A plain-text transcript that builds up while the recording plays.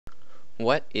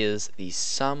what is the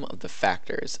sum of the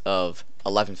factors of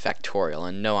 11 factorial?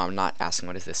 And no, I'm not asking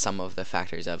what is the sum of the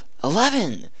factors of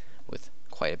 11, with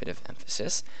quite a bit of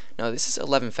emphasis. No, this is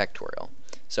 11 factorial.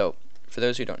 So, for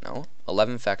those who don't know,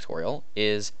 11 factorial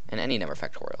is, and any number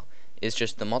factorial, is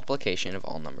just the multiplication of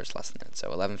all numbers less than it.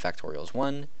 So 11 factorial is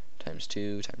 1 times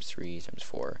 2 times 3 times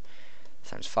 4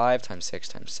 times 5 times 6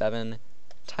 times 7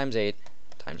 times 8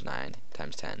 times 9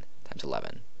 times 10 times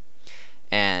 11.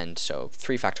 And so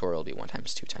 3 factorial will be 1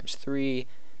 times 2 times 3.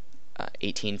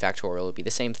 18 factorial will be the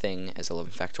same thing as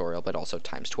 11 factorial, but also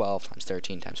times 12, times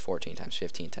 13, times 14, times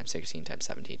 15, times 16, times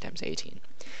 17, times 18.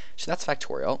 So that's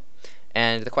factorial.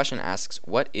 And the question asks,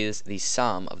 what is the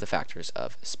sum of the factors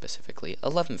of specifically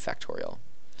 11 factorial?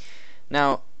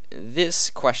 Now, this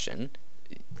question,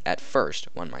 at first,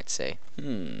 one might say,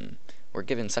 we're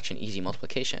given such an easy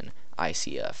multiplication. I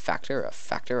see a factor, a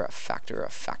factor, a factor, a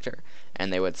factor.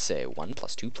 And they would say 1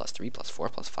 plus 2 plus 3 plus 4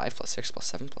 plus 5 plus 6 plus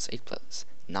 7 plus 8 plus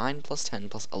 9 plus 10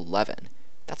 plus 11.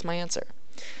 That's my answer.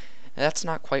 That's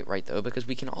not quite right, though, because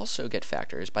we can also get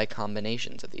factors by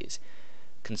combinations of these.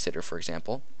 Consider, for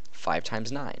example, 5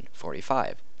 times 9,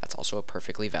 45. That's also a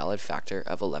perfectly valid factor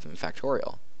of 11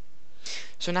 factorial.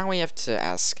 So now we have to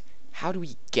ask, how do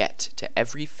we get to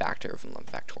every factor of 11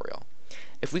 factorial?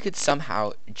 If we could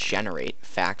somehow generate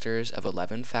factors of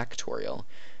 11 factorial,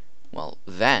 well,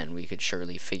 then we could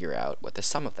surely figure out what the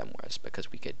sum of them was,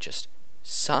 because we could just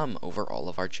sum over all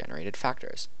of our generated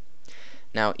factors.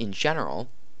 Now, in general,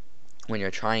 when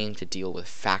you're trying to deal with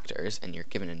factors and you're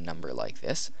given a number like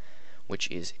this, which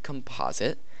is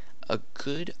composite, a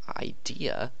good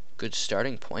idea, good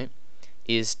starting point,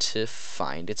 is to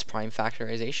find its prime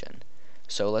factorization.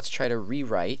 So let's try to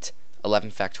rewrite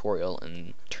 11 factorial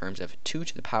in terms of 2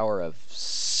 to the power of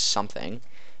something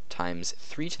times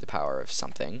 3 to the power of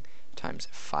something times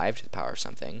 5 to the power of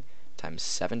something times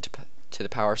 7 to the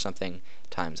power of something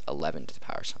times 11 to the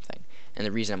power of something. And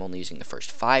the reason I'm only using the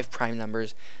first 5 prime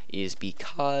numbers is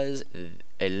because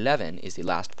 11 is the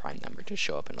last prime number to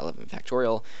show up in 11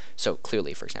 factorial. So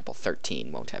clearly, for example,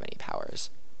 13 won't have any powers.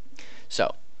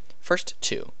 So, first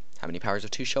 2. How many powers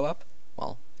of 2 show up?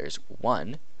 Well, there's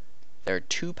 1. There are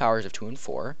 2 powers of 2 and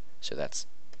 4. So that's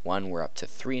 1, we're up to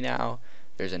 3 now.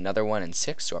 There's another 1 and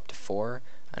 6, so up to 4.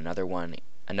 Another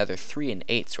 3 and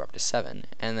 8, so we're up to 7.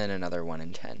 And then another 1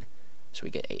 and 10. So we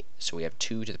get 8. So we have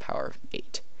 2 to the power of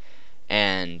 8.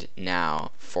 And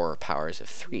now, for powers of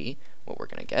 3, what we're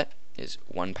going to get is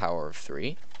 1 power of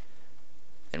 3.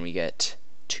 Then we get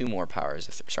 2 more powers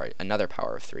of another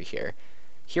power of 3 here.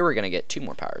 Here we're going to get 2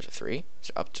 more powers of 3,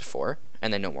 so up to 4,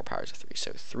 and then no more powers of 3.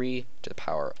 So 3 to the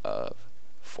power of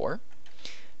 4.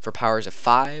 For powers of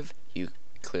 5, you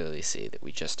clearly see that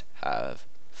we just have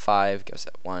 5 gives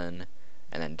us 1,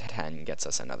 and then 10 gets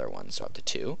us another 1, so up to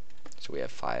 2. So we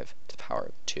have 5 to the power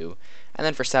of 2. And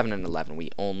then for 7 and 11, we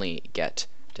only get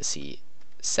to see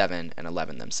 7 and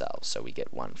 11 themselves, so we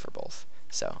get 1 for both.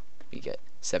 So we get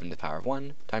 7 to the power of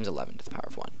 1 times 11 to the power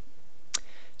of 1.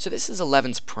 So this is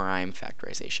 11's prime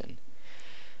factorization.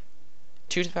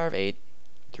 2 to the power of 8,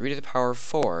 3 to the power of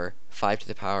 4, 5 to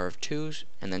the power of 2,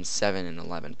 and then 7 and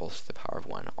 11, both to the power of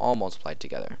 1, all multiplied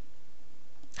together.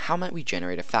 How might we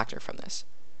generate a factor from this?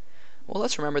 Well,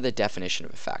 let's remember the definition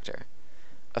of a factor.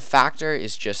 A factor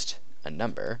is just a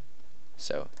number.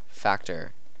 So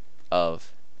factor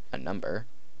of a number,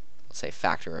 let's say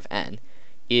factor of n,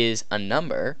 is a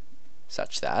number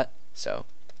such that, so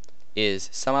is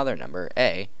some other number,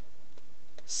 a,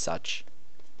 such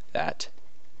that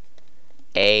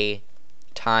a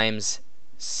times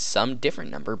some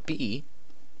different number, b,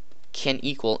 can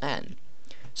equal n.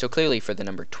 So clearly for the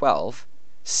number 12,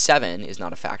 7 is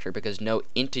not a factor because no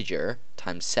integer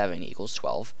times 7 equals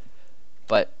 12.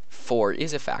 But 4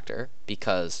 is a factor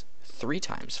because 3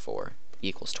 times 4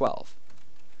 equals 12.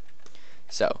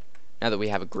 So, now that we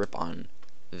have a grip on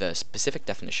the specific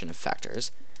definition of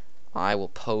factors, I will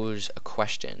pose a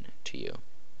question to you.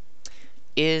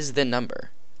 Is the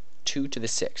number 2 to the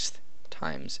 6th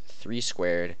times 3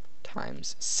 squared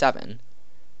times 7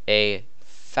 a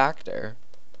factor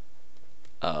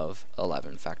of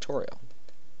 11 factorial?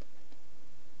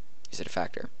 Is it a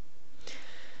factor?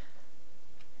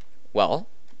 Well,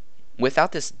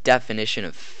 without this definition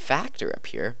of factor up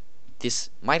here, this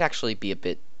might actually be a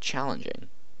bit challenging.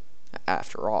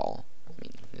 After all, I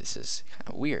mean, this is kind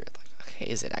of weird. Like, okay,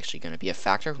 is it actually going to be a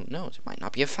factor? Who knows? It might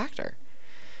not be a factor.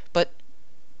 But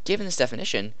given this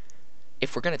definition,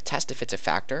 if we're going to test if it's a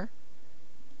factor,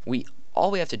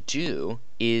 all we have to do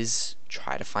is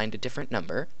try to find a different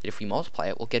number. If we multiply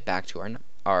it, we'll get back to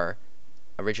our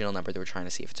original number that we're trying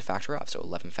to see if it's a factor of, so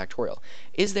 11 factorial.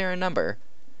 Is there a number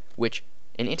which,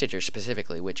 an integer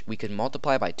specifically, which we could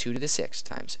multiply by 2 to the 6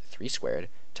 times 3 squared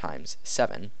times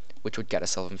 7, which would get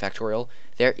us 11 factorial,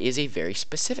 there is a very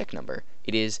specific number.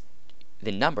 It is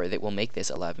the number that will make this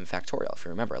 11 factorial. If you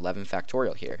remember, 11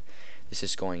 factorial here, this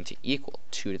is going to equal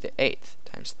 2 to the 8th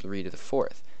times 3 to the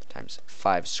 4th times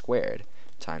 5 squared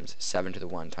times 7 to the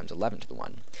 1 times 11 to the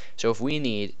 1. So if we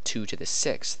need 2 to the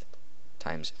 6th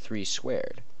times 3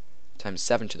 squared times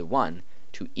 7 to the 1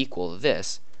 to equal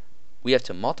this, we have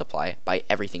to multiply by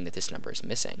everything that this number is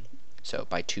missing. So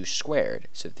by 2 squared,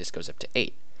 so that this goes up to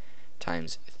 8,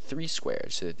 times 3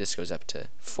 squared, so that this goes up to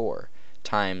 4,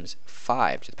 times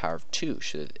 5 to the power of 2,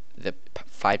 so that the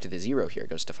 5 to the 0 here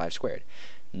goes to 5 squared.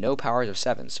 No powers of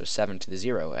 7, so 7 to the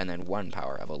 0, and then 1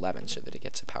 power of 11, so that it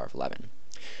gets a power of 11.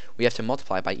 We have to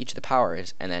multiply by each of the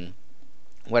powers, and then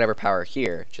whatever power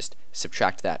here, just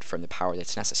subtract that from the power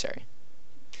that's necessary.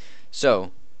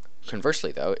 So,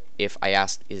 conversely though, if I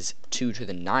asked, is 2 to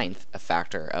the 9th a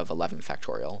factor of 11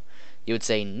 factorial, you would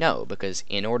say no, because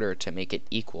in order to make it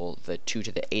equal the 2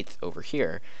 to the 8th over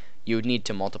here, you would need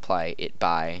to multiply it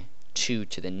by 2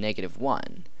 to the negative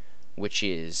 1, which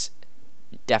is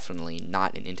definitely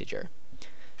not an integer.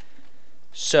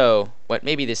 So, what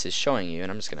maybe this is showing you,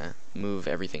 and I'm just going to move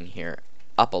everything here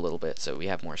up a little bit so we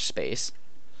have more space,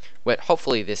 what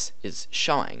hopefully this is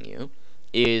showing you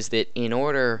is that in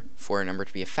order for a number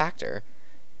to be a factor,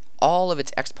 all of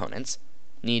its exponents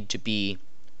need to be,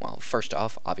 well, first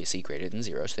off, obviously greater than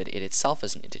 0, so that it itself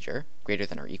is an integer, greater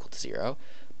than or equal to 0,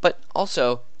 but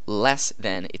also less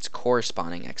than its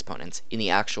corresponding exponents in the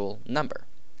actual number,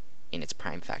 in its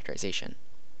prime factorization.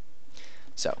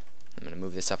 So, I'm going to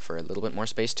move this up for a little bit more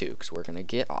space too, because we're going to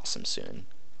get awesome soon.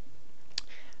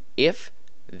 If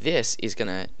this is going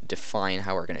to define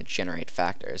how we're going to generate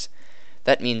factors,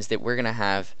 that means that we're going to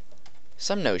have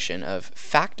some notion of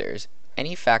factors,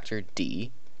 any factor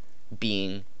d,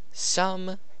 being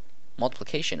some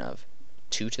multiplication of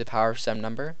 2 to the power of some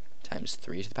number times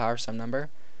 3 to the power of some number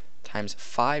times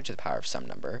 5 to the power of some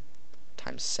number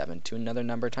times 7 to another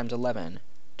number times 11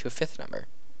 to a fifth number.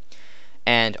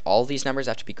 And all these numbers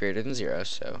have to be greater than 0,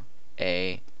 so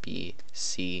a, b,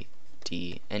 c,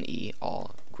 d, and e,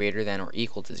 all greater than or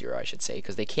equal to 0, I should say,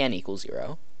 because they can equal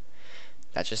 0.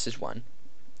 That's just as 1.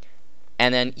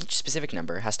 And then each specific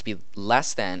number has to be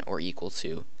less than or equal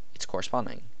to its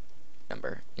corresponding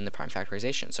number in the prime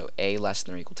factorization. So a less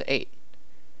than or equal to 8,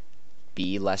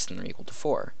 b less than or equal to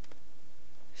 4,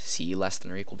 c less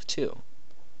than or equal to 2,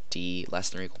 d less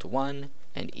than or equal to 1,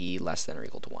 and e less than or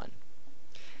equal to 1.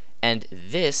 And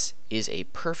this is a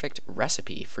perfect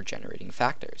recipe for generating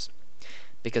factors,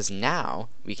 because now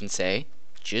we can say,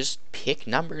 just pick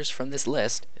numbers from this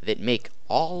list that make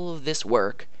all of this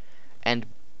work, and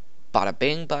bada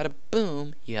bing, bada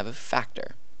boom, you have a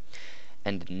factor.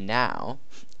 And now,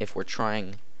 if we're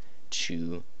trying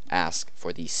to ask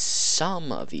for the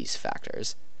sum of these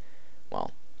factors,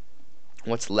 well,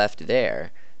 what's left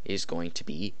there is going to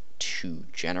be to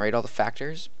generate all the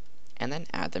factors and then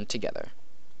add them together.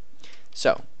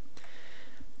 So,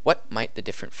 what might the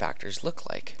different factors look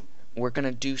like? We're going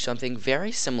to do something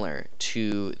very similar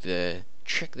to the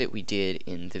trick that we did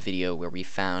in the video where we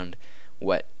found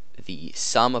what the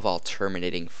sum of all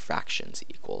terminating fractions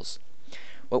equals.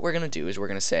 What we're going to do is we're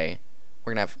going to say,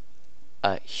 we're going to have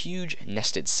a huge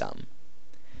nested sum.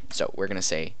 So we're going to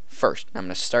say, first, I'm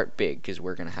going to start big because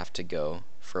we're going to have to go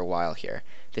for a while here.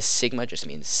 This sigma just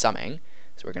means summing.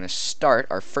 So we're going to start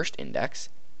our first index,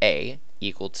 a,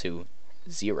 equal to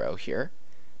 0 here,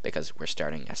 because we're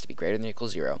starting has to be greater than or equal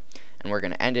to 0, and we're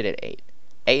going to end it at 8.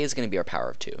 A is going to be our power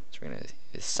of 2. So we're going to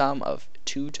the sum of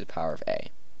 2 to the power of a.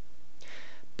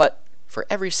 But for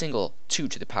every single 2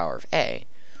 to the power of a,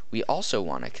 we also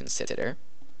want to consider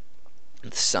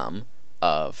the sum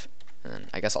of, and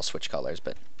I guess I'll switch colors,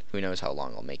 but who knows how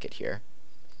long I'll make it here,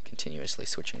 continuously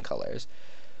switching colors.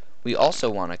 We also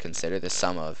want to consider the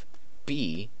sum of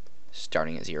b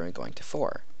starting at 0 and going to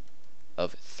 4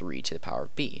 of 3 to the power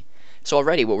of b. So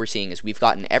already what we're seeing is we've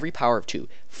gotten every power of 2.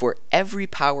 For every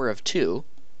power of 2,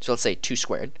 so let's say 2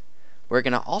 squared, we're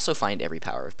going to also find every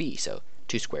power of b. So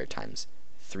 2 squared times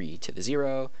 3 to the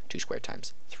 0, 2 squared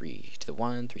times 3 to the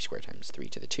 1, 3 squared times 3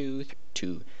 to the 2,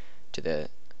 2 to the,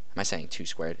 am I saying 2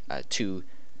 squared? 2,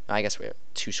 I guess we're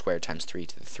 2 squared times 3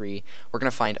 to the 3. We're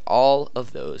going to find all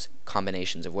of those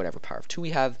combinations of whatever power of 2 we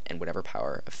have and whatever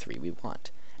power of 3 we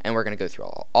want. And we're going to go through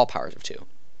all powers of 2.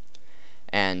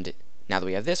 And now that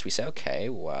we have this, we say, okay,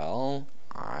 well,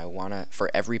 I want to,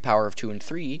 for every power of 2 and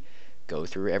 3, go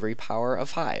through every power of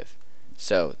 5.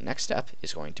 So next step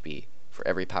is going to be, for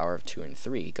every power of 2 and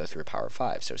 3, go through a power of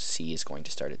 5. So c is going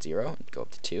to start at 0 and go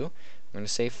up to 2. I'm going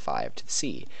to say 5 to the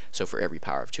c. So for every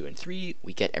power of 2 and 3,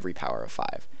 we get every power of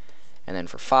 5. And then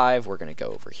for 5, we're going to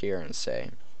go over here and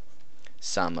say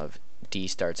sum of d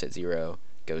starts at 0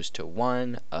 goes to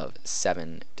 1 of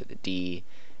 7 to the d.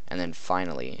 And then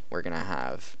finally, we're going to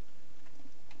have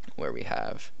where we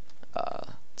have,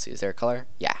 let's see, is there a color?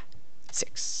 Yeah,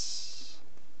 6.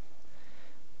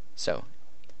 So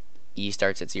e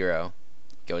starts at 0,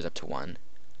 goes up to 1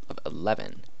 of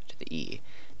 11 to the e.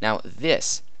 Now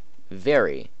this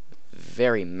very,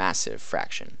 very massive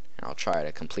fraction, and I'll try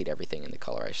to complete everything in the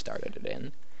color I started it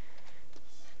in.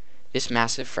 This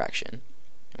massive fraction,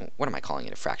 what am I calling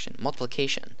it a fraction?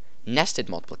 Multiplication, nested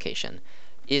multiplication,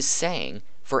 is saying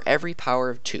for every power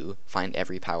of 2, find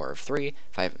every power of 3,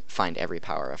 find every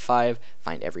power of 5,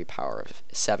 find every power of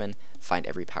 7, find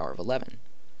every power of 11.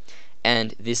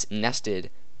 And this nested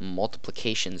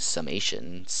multiplication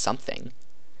summation something,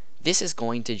 this is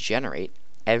going to generate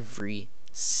every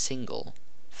single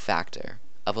factor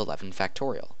of 11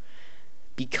 factorial.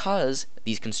 Because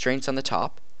these constraints on the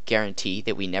top guarantee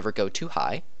that we never go too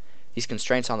high, these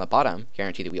constraints on the bottom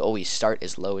guarantee that we always start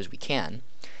as low as we can,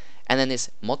 and then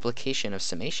this multiplication of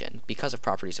summation, because of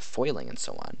properties of foiling and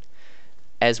so on,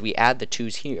 as we add the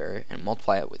 2's here and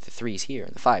multiply it with the 3's here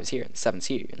and the 5's here and the 7's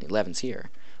here and the 11's here,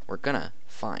 we're gonna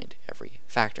find every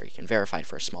factor. You can verify it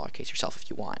for a smaller case yourself if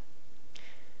you want.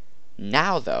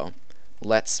 Now though,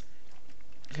 let's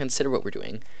consider what we're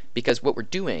doing, because what we're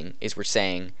doing is we're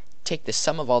saying take the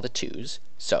sum of all the 2's,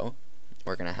 so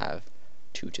we're gonna have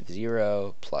 2 to the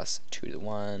 0 plus 2 to the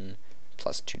 1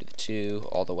 plus 2 to the 2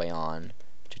 all the way on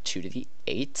to 2 to the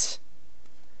 8.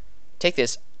 Take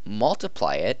this,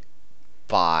 multiply it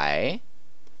by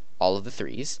all of the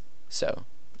 3's, so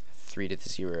 3 to the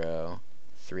 0,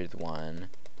 3 to the 1,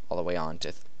 all the way on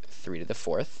to 3 to the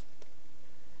 4th,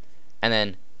 and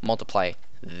then multiply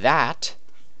that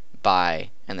by,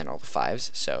 and then all the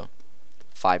 5's, so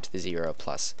 5 to the 0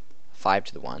 plus 5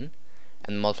 to the 1,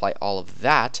 and multiply all of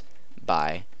that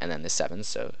by, and then the 7's,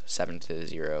 so 7 to the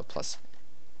 0 plus,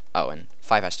 oh, and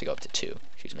 5 has to go up to 2,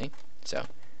 excuse me, so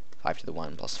 5 to the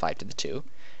 1 plus 5 to the 2.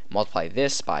 Multiply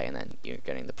this by, and then you're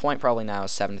getting the point probably now,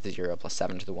 7 to the 0 plus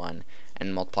 7 to the 1,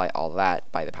 and multiply all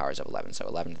that by the powers of 11, so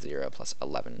 11 to the 0 plus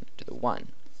 11 to the 1.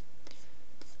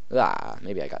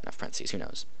 Maybe I got enough parentheses, who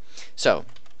knows. So,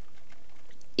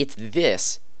 it's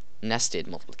this nested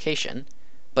multiplication,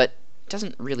 but it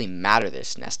doesn't really matter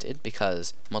this nested,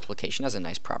 because multiplication has a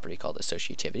nice property called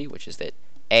associativity, which is that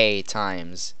A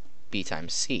times B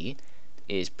times C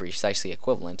is precisely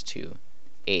equivalent to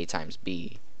A times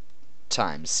B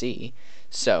times C.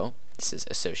 So this is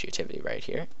associativity right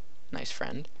here, nice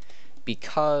friend.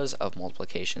 Because of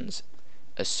multiplication's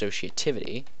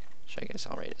associativity, so I guess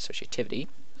I'll write associativity,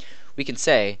 we can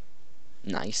say,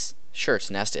 nice, sure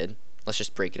it's nested, let's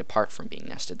just break it apart from being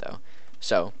nested though.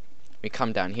 So we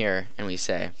come down here and we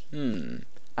say,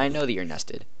 I know that you're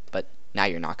nested, but now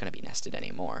you're not going to be nested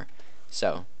anymore.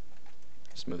 So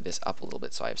just move this up a little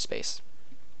bit so I have space.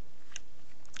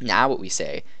 Now what we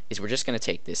say is we're just going to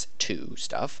take this 2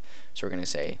 stuff, so we're going to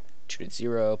say 2 to the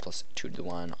 0 plus 2 to the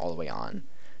 1 all the way on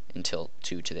until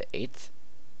 2 to the 8th.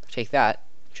 Take that,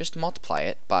 just multiply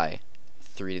it by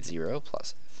 3 to the 0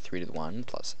 plus 3 to the 1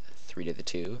 plus 3 to the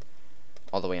 2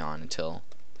 all the way on until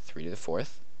 3 to the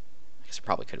 4th. I guess I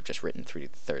probably could have just written 3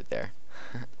 to the 3rd there.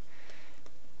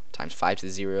 Times 5 to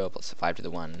the 0 plus 5 to the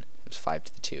 1 times 5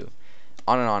 to the 2.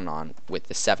 On and on with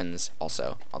the 7's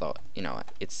also, although, you know,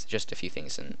 it's just a few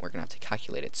things and we're going to have to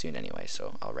calculate it soon anyway,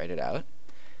 so I'll write it out.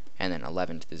 And then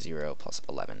 11 to the 0 plus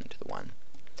 11 to the 1.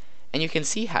 And you can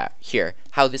see here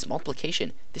how this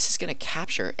multiplication, this is going to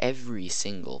capture every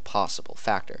single possible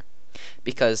factor.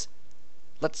 Because,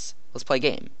 let's play a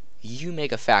game. You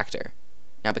make a factor.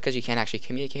 Now, because you can't actually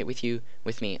communicate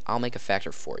with me, I'll make a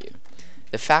factor for you.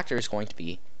 The factor is going to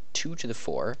be 2 to the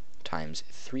 4 times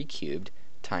 3 cubed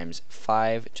times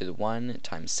 5 to the 1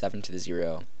 times 7 to the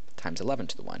 0 times 11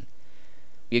 to the 1.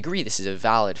 We agree this is a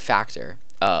valid factor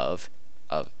of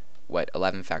what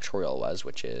 11 factorial was,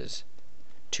 which is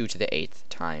 2 to the 8th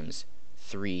times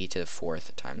 3 to the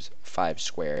 4th times 5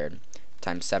 squared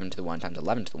times 7 to the 1 times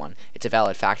 11 to the 1. It's a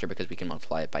valid factor because we can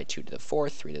multiply it by 2 to the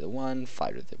 4th, 3 to the 1,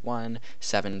 5 to the 1,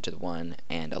 7 to the 1,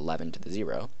 and 11 to the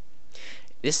 0.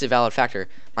 This is a valid factor.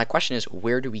 My question is,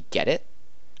 where do we get it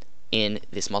in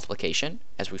this multiplication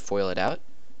as we FOIL it out?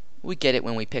 We get it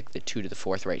when we pick the 2 to the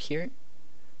 4th right here,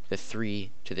 the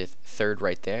 3 to the 3rd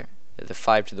right there, the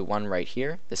 5 to the 1 right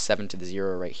here, the 7 to the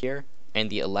 0 right here, and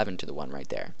the 11 to the 1 right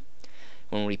there.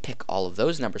 When we pick all of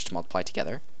those numbers to multiply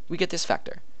together, we get this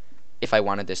factor. If I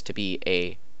wanted this to be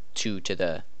a 2 to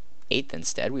the 8th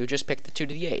instead, we would just pick the 2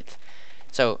 to the 8th.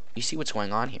 So you see what's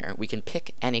going on here. We can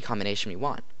pick any combination we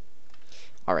want.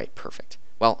 Alright, perfect.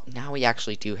 Well, now we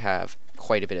actually do have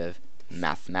quite a bit of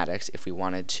mathematics if we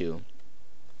wanted to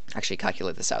actually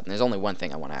calculate this out. And there's only one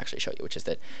thing I want to actually show you, which is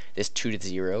that this 2 to the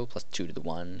 0 plus 2 to the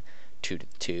 1, 2 to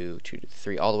the 2, 2 to the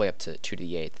 3, all the way up to 2 to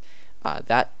the 8th,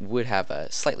 that would have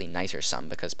a slightly nicer sum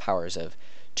because powers of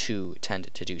 2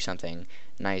 tend to do something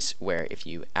nice where if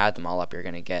you add them all up, you're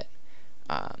going to get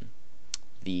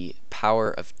the power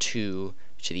of 2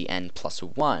 to the n plus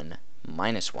 1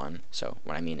 minus 1. So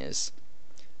what I mean is,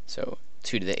 so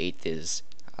 2 to the 8th is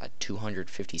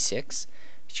 256.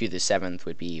 2 to the 7th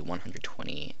would be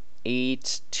 128.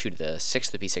 2 to the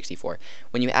 6th would be 64.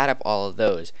 When you add up all of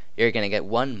those, you're going to get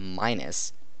 1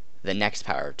 minus the next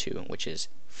power of 2, which is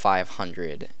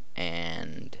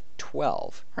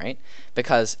 512, right?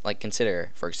 Because, like, consider,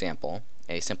 for example,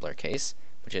 a simpler case,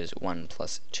 which is 1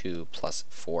 plus 2 plus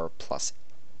 4 plus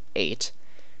 8.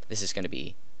 This is going to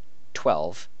be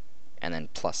 12, and then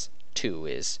plus 2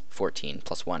 is 14,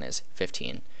 plus 1 is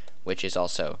 15, which is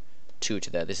also 2 to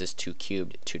the, this is 2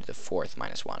 cubed, 2 to the 4th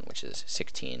minus 1, which is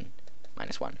 16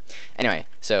 minus 1. Anyway,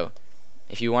 so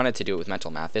if you wanted to do it with mental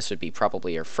math, this would be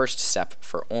probably your first step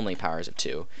for only powers of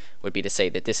 2, would be to say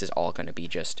that this is all going to be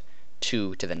just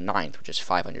 2 to the 9th, which is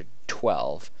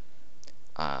 512.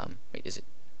 Wait, is it?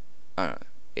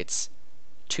 It's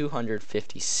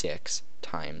 256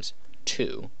 times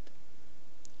 2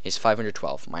 is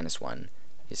 512 minus 1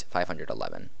 is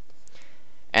 511.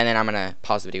 And then I'm going to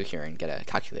pause the video here and get a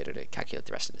calculator to calculate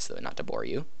the rest of this, though, not to bore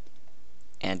you.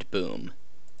 And boom.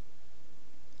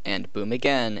 And boom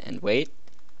again, and wait.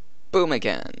 Boom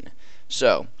again.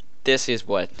 So, this is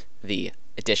what the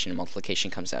addition and multiplication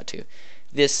comes out to.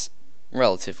 This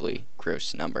relatively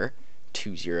gross number,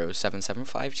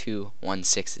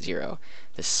 207752160,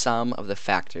 the sum of the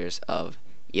factors of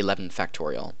 11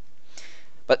 factorial.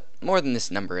 But more than this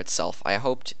number itself, I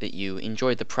hoped that you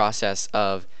enjoyed the process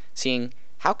of seeing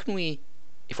how can we,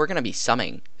 if we're going to be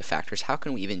summing the factors, how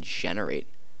can we even generate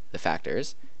the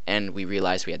factors? And we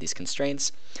realized we had these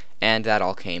constraints, and that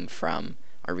all came from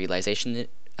our realization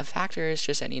that a factor is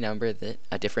just any number that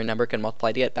a different number can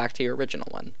multiply to get back to your original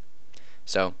one.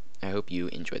 So, I hope you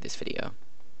enjoyed this video.